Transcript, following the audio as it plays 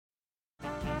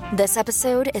This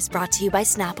episode is brought to you by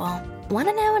Snapple. Want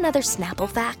to know another Snapple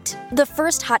fact? The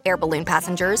first hot air balloon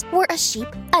passengers were a sheep,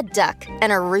 a duck,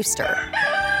 and a rooster.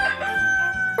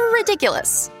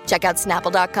 Ridiculous. Check out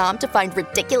Snapple.com to find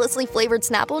ridiculously flavored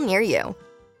Snapple near you.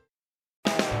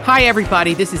 Hi,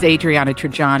 everybody. This is Adriana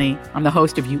Trajani. I'm the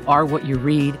host of You Are What You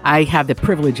Read. I have the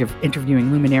privilege of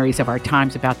interviewing luminaries of our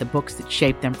times about the books that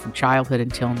shaped them from childhood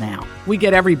until now. We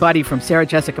get everybody from Sarah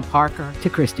Jessica Parker to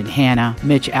Kristen Hanna,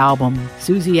 Mitch Albom,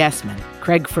 Susie Essman,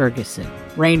 Craig Ferguson,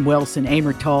 Rainn Wilson,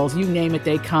 Amor Tolls, you name it,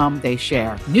 they come, they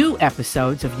share. New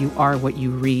episodes of You Are What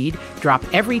You Read drop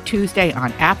every Tuesday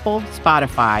on Apple,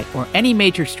 Spotify, or any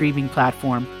major streaming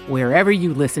platform wherever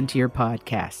you listen to your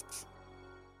podcasts.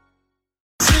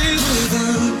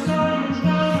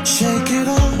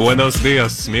 Buenos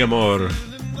dias, mi amor.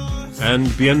 And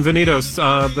bienvenidos,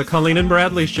 the Colleen and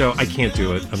Bradley Show. I can't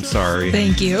do it. I'm sorry.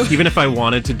 Thank you. Even if I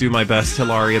wanted to do my best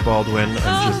Hilaria Baldwin,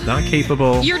 I'm just not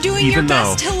capable. You're doing your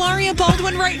best Hilaria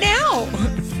Baldwin right now.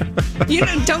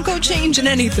 Don't go changing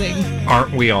anything.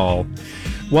 Aren't we all?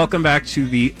 Welcome back to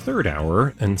the third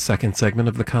hour and second segment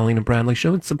of the Colleen and Bradley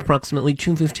Show. It's approximately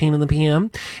 2:15 in the p.m.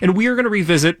 And we are going to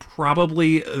revisit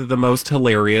probably the most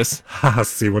hilarious,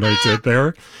 see what I did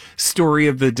there, story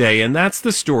of the day. And that's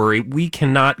the story we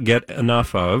cannot get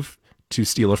enough of, to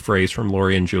steal a phrase from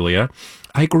Lori and Julia.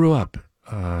 I grew up,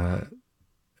 I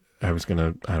was going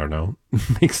to, I don't know,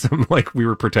 make some like we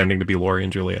were pretending to be Lori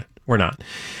and Julia. We're not.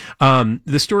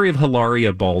 The story of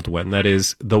Hilaria Baldwin, that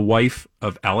is the wife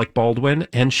of Alec Baldwin.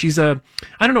 And she's I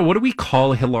don't know, what do we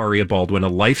call Hilaria Baldwin? A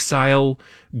lifestyle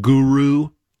guru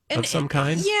of some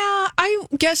kind? Yeah, I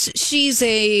guess she's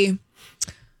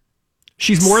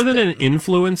more than an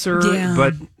influencer, yeah,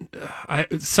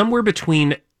 but somewhere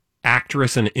between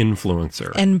actress and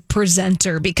influencer. And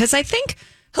presenter, because I think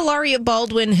Hilaria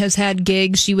Baldwin has had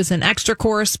gigs. She was an extra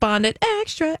correspondent,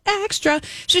 extra.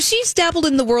 So she's dabbled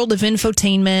in the world of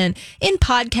infotainment, in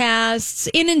podcasts,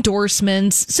 in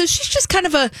endorsements. So she's just kind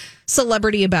of a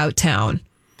celebrity about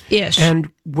town-ish. And,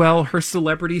 well, her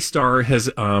celebrity star has,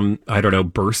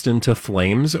 burst into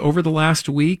flames over the last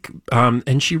week.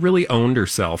 And she really owned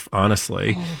herself,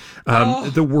 honestly.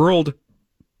 The world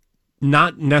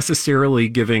not necessarily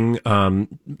giving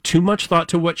too much thought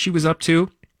to what she was up to,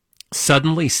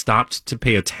 suddenly stopped to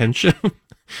pay attention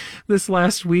this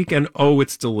last week, and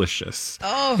it's delicious.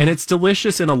 And it's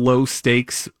delicious in a low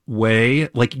stakes way.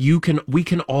 Like we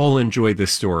can all enjoy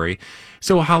this story.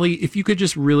 So Holly, if you could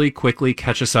just really quickly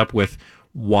catch us up with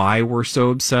why we're so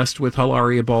obsessed with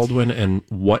Hilaria Baldwin and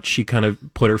what she kind of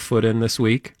put her foot in this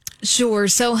week. Sure.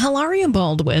 So Hilaria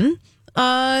Baldwin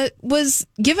was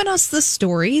giving us the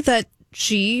story that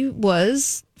she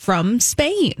was from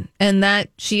Spain and that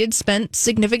she had spent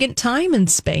significant time in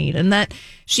Spain and that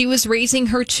she was raising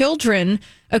her children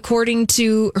according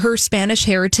to her Spanish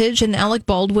heritage and Alec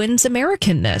Baldwin's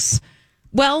Americanness.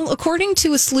 Well, according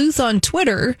to a sleuth on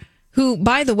Twitter, who,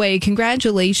 by the way,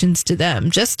 congratulations to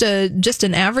them, just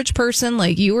an average person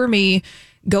like you or me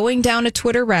going down a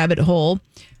Twitter rabbit hole,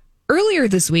 earlier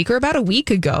this week or about a week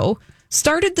ago,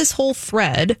 started this whole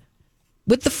thread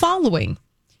with the following.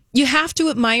 You have to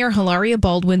admire Hilaria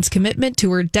Baldwin's commitment to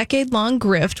her decade-long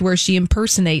grift where she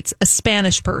impersonates a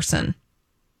Spanish person.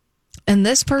 And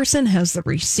this person has the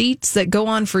receipts that go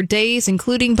on for days,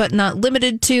 including but not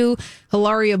limited to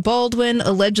Hilaria Baldwin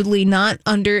allegedly not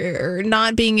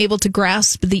being able to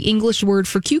grasp the English word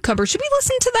for cucumber. Should we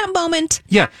listen to that moment?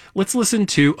 Yeah, let's listen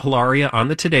to Hilaria on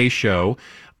the Today Show.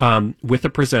 With a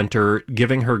presenter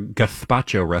giving her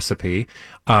gazpacho recipe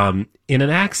in an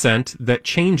accent that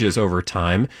changes over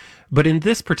time. But in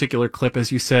this particular clip,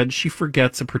 as you said, she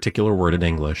forgets a particular word in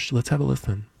English. Let's have a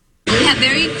listen. We have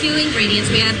very few ingredients.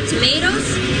 We have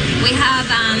tomatoes. We have,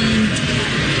 how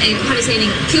do you say it in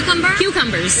English?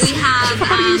 Cucumbers. We have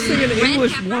How do you say in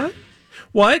English? Pepper.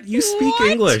 What? You speak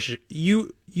English.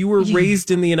 You were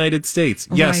raised in the United States.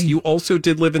 Yes, right. You also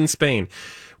did live in Spain.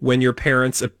 When your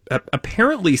parents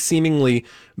apparently seemingly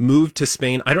moved to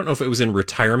Spain. I don't know if it was in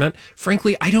retirement.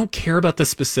 Frankly, I don't care about the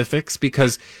specifics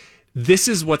because this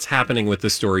is what's happening with the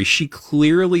story. She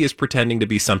clearly is pretending to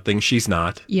be something she's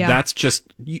not. Yeah. That's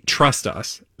just, trust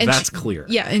us. And that's clear.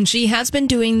 Yeah, and she has been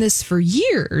doing this for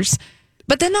years.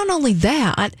 But then not only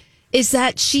that, is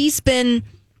that she's been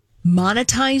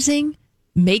monetizing,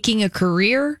 making a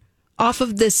career off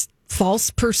of this false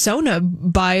persona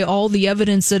by all the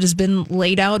evidence that has been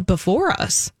laid out before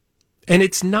us. And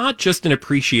it's not just an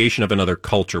appreciation of another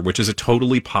culture, which is a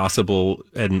totally possible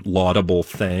and laudable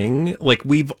thing. Like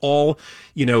we've all,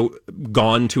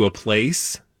 gone to a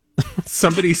place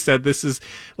somebody said this is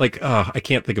like, I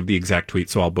can't think of the exact tweet,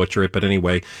 so I'll butcher it. But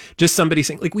anyway, just somebody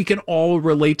saying, like, we can all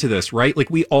relate to this, right? Like,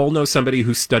 we all know somebody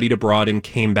who studied abroad and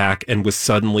came back and was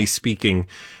suddenly speaking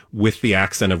with the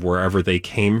accent of wherever they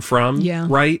came from. Yeah.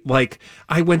 Right? Like,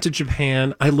 I went to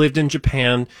Japan. I lived in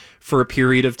Japan for a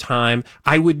period of time.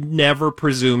 I would never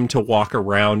presume to walk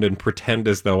around and pretend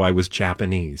as though I was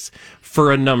Japanese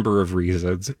for a number of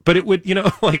reasons. But it would,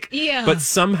 like, Yeah. But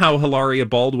somehow Hilaria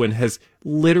Baldwin has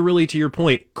literally, to your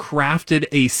point, crafted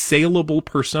a saleable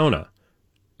persona,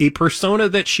 a persona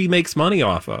that she makes money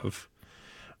off of,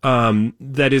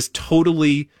 that is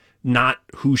totally not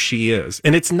who she is.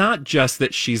 And it's not just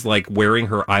that she's like wearing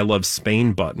her I Love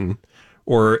Spain button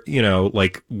or,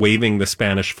 like waving the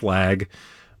Spanish flag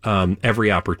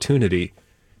every opportunity.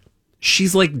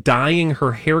 She's like dyeing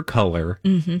her hair color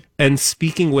and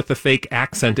speaking with a fake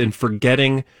accent and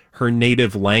forgetting her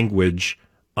native language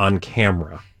on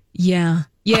camera. Yeah.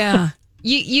 Yeah.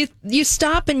 You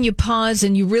stop and you pause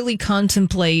and you really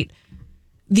contemplate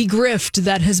the grift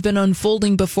that has been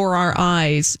unfolding before our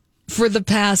eyes for the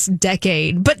past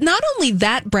decade. But not only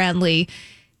that, Bradley,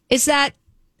 is that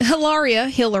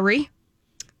Hillary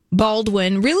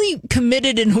Baldwin really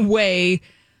committed in a way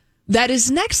that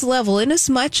is next level, in as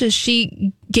much as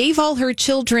she gave all her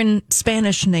children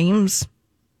Spanish names.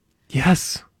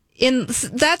 Yes.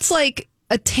 That's like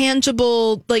a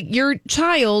tangible, like, your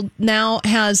child now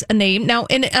has a name. Now,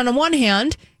 on the one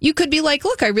hand, you could be like,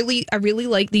 look, I really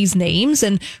like these names,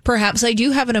 and perhaps I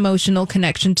do have an emotional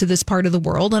connection to this part of the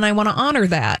world, and I want to honor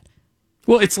that.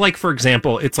 Well, it's like, for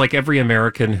example, it's like every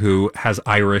American who has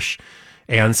Irish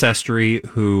ancestry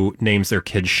who names their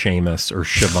kid Seamus or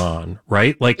Siobhan,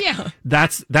 right? Like, Yeah.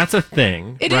 that's a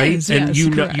thing, It right? is, and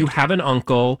yes, correct. you have an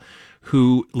uncle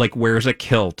who like wears a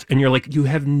kilt, and you're like, you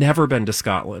have never been to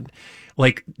Scotland.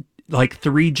 Like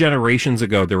 3 generations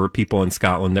ago, there were people in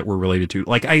Scotland that were related to.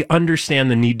 Like, I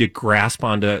understand the need to grasp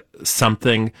onto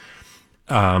something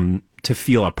to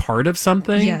feel a part of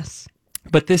something. Yes.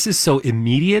 But this is so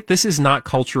immediate. This is not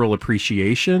cultural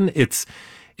appreciation. It's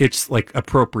like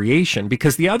appropriation.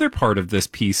 Because the other part of this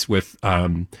piece with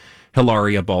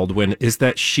Hilaria Baldwin is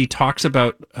that she talks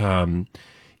about,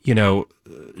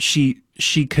 she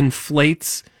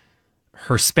conflates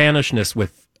her Spanishness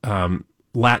with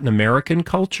Latin American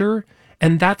culture,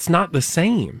 and that's not the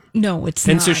same. No, it's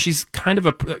and not. so she's kind of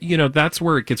that's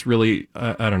where it gets really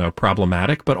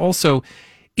problematic. But also,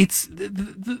 it's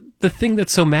the thing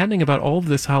that's so maddening about all of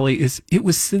this, Holly, is it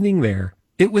was sitting there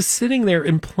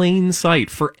in plain sight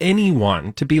for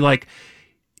anyone to be like.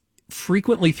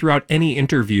 Frequently throughout any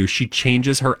interview, she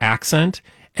changes her accent,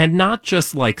 and not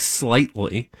just like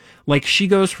slightly. Like, she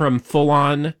goes from full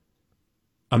on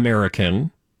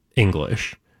American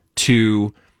English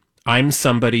to I'm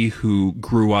somebody who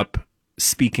grew up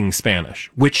speaking Spanish,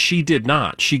 which she did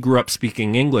not. She grew up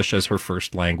speaking English as her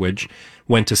first language,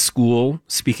 went to school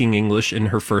speaking English in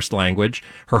her first language.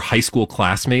 Her high school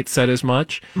classmates said as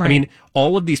much. Right. I mean,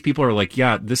 all of these people are like,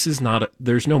 yeah, this is not,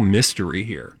 there's no mystery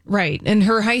here. Right. And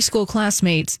her high school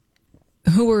classmates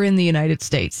who were in the United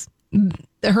States,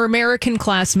 her American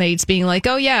classmates being like,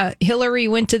 oh, yeah, Hillary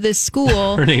went to this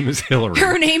school. Her name is Hillary.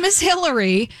 Her name is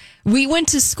Hillary. We went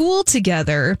to school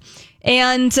together.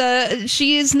 And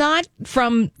she is not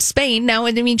from Spain. Now,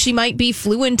 I mean, she might be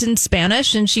fluent in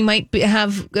Spanish, and she might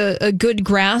have a good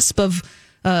grasp of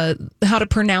how to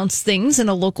pronounce things in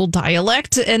a local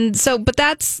dialect. And so, but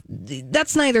that's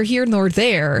neither here nor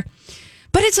there.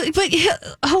 But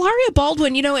Hilaria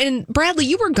Baldwin, and Bradley,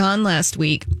 you were gone last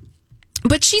week,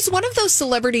 but she's one of those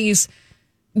celebrities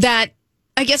that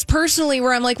I guess personally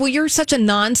where I'm like, well, you're such a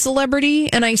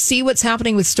non-celebrity, and I see what's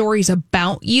happening with stories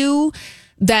about you,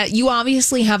 that you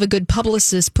obviously have a good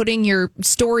publicist putting your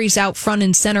stories out front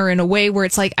and center in a way where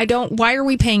it's like, why are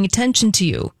we paying attention to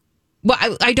you? Well,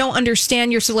 I don't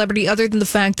understand your celebrity other than the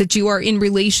fact that you are in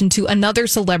relation to another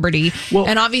celebrity. Well,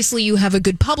 and obviously you have a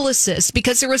good publicist,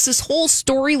 because there was this whole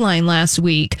storyline last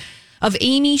week of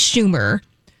Amy Schumer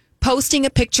posting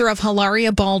a picture of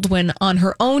Hilaria Baldwin on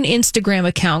her own Instagram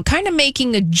account, kind of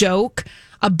making a joke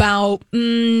about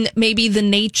maybe the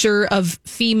nature of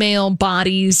female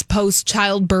bodies post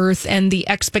childbirth and the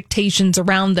expectations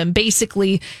around them.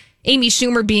 Basically, Amy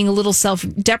Schumer being a little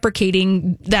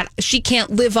self-deprecating that she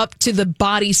can't live up to the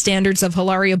body standards of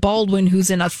Hilaria Baldwin, who's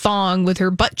in a thong with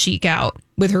her butt cheek out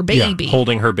with her baby. Yeah,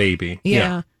 holding her baby.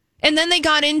 Yeah. And then they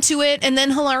got into it, and then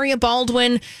Hilaria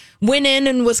Baldwin went in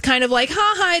and was kind of like,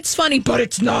 ha, it's funny, but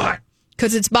it's not.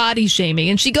 Because it's body shaming.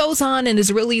 And she goes on and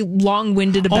is really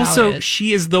long-winded about it. Also,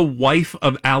 she is the wife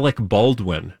of Alec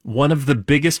Baldwin, one of the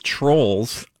biggest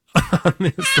trolls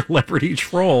on his celebrity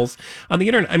trolls on the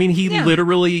internet. I mean, he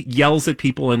literally yells at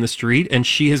people in the street, and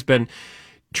she has been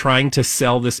trying to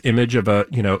sell this image of a,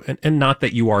 and not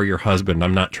that you are your husband.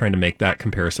 I'm not trying to make that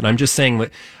comparison. I'm just saying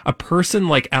that a person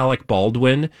like Alec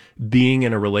Baldwin being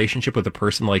in a relationship with a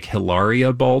person like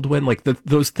Hilaria Baldwin, like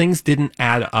those things didn't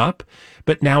add up.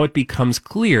 But now it becomes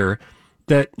clear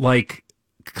that like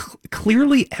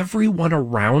clearly everyone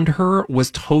around her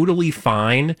was totally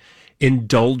fine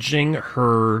indulging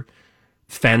her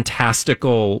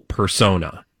fantastical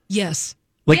persona. Yes.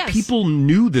 Like, people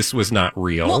knew this was not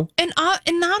real. Well, and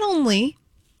not only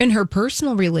in her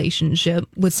personal relationship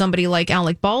with somebody like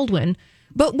Alec Baldwin,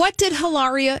 but what did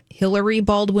Hillary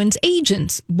Baldwin's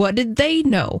agents, what did they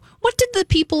know? What did the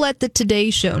people at the Today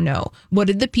Show know? What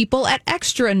did the people at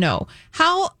Extra know?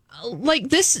 How, like,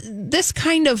 this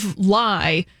kind of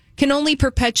lie can only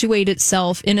perpetuate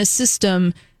itself in a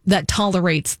system that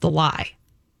tolerates the lie.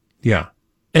 Yeah.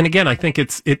 And again, I think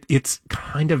it's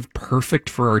kind of perfect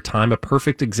for our time, a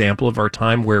perfect example of our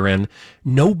time wherein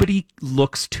nobody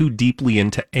looks too deeply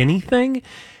into anything.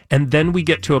 And then we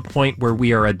get to a point where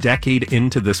we are a decade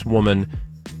into this woman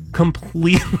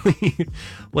completely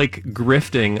like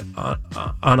grifting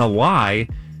on a lie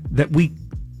that we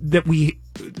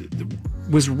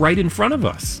was right in front of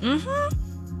us.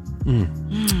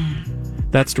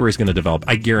 That story is going to develop.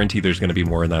 I guarantee there's going to be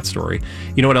more in that story.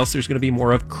 You know what else there's going to be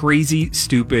more of? Crazy,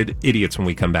 stupid idiots when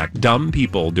we come back. Dumb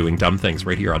people doing dumb things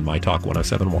right here on My Talk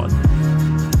 107.1.